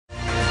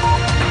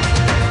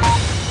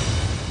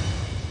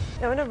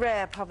Now, in a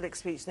rare public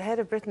speech, the head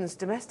of Britain's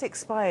domestic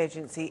spy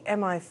agency,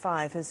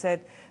 MI5, has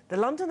said the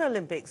London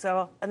Olympics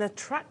are an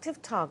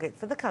attractive target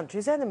for the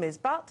country's enemies,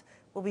 but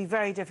will be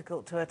very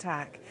difficult to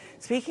attack.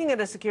 Speaking at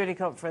a security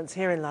conference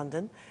here in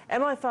London,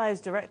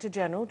 MI5's Director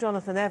General,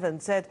 Jonathan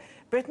Evans, said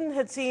Britain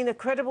had seen a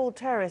credible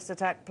terrorist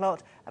attack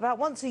plot about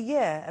once a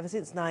year ever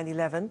since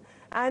 9/11,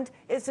 and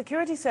its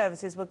security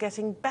services were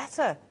getting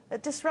better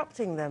at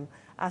disrupting them.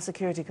 Our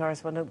security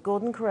correspondent,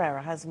 Gordon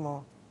Carrera, has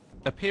more.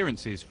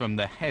 Appearances from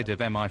the head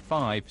of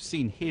MI5,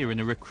 seen here in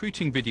a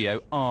recruiting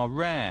video, are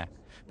rare.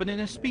 But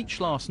in a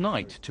speech last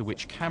night, to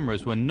which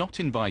cameras were not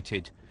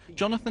invited,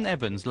 Jonathan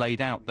Evans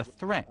laid out the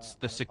threats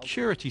the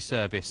security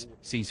service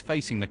sees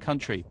facing the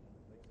country.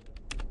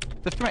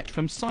 The threat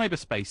from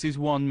cyberspace is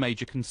one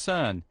major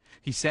concern.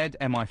 He said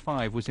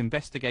MI5 was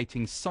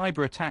investigating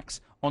cyber attacks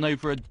on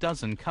over a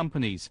dozen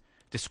companies,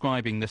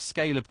 describing the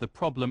scale of the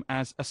problem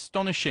as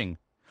astonishing.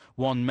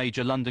 One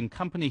major London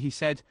company, he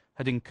said,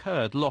 had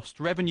incurred lost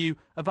revenue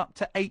of up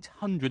to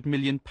 £800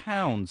 million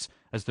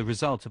as the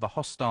result of a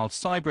hostile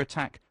cyber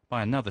attack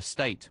by another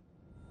state.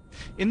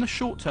 In the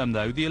short term,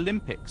 though, the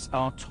Olympics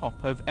are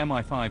top of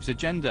MI5's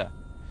agenda.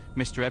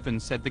 Mr.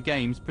 Evans said the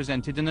Games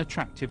presented an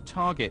attractive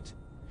target.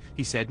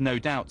 He said no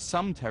doubt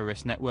some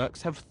terrorist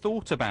networks have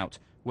thought about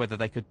whether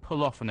they could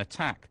pull off an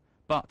attack,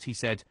 but, he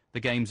said, the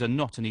Games are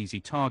not an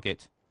easy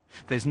target.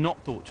 There's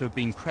not thought to have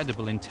been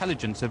credible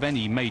intelligence of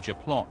any major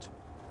plot.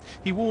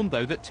 He warned,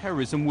 though, that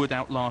terrorism would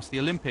outlast the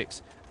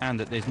Olympics and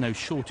that there's no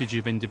shortage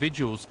of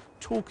individuals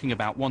talking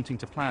about wanting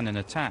to plan an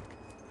attack.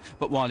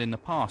 But while in the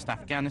past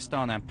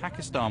Afghanistan and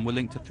Pakistan were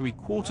linked to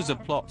 3/4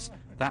 of plots,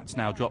 that's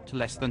now dropped to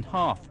less than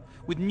half,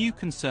 with new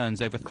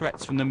concerns over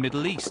threats from the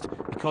Middle East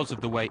because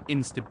of the way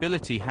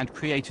instability had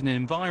created an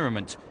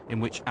environment in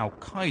which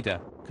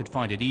Al-Qaeda could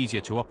find it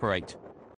easier to operate.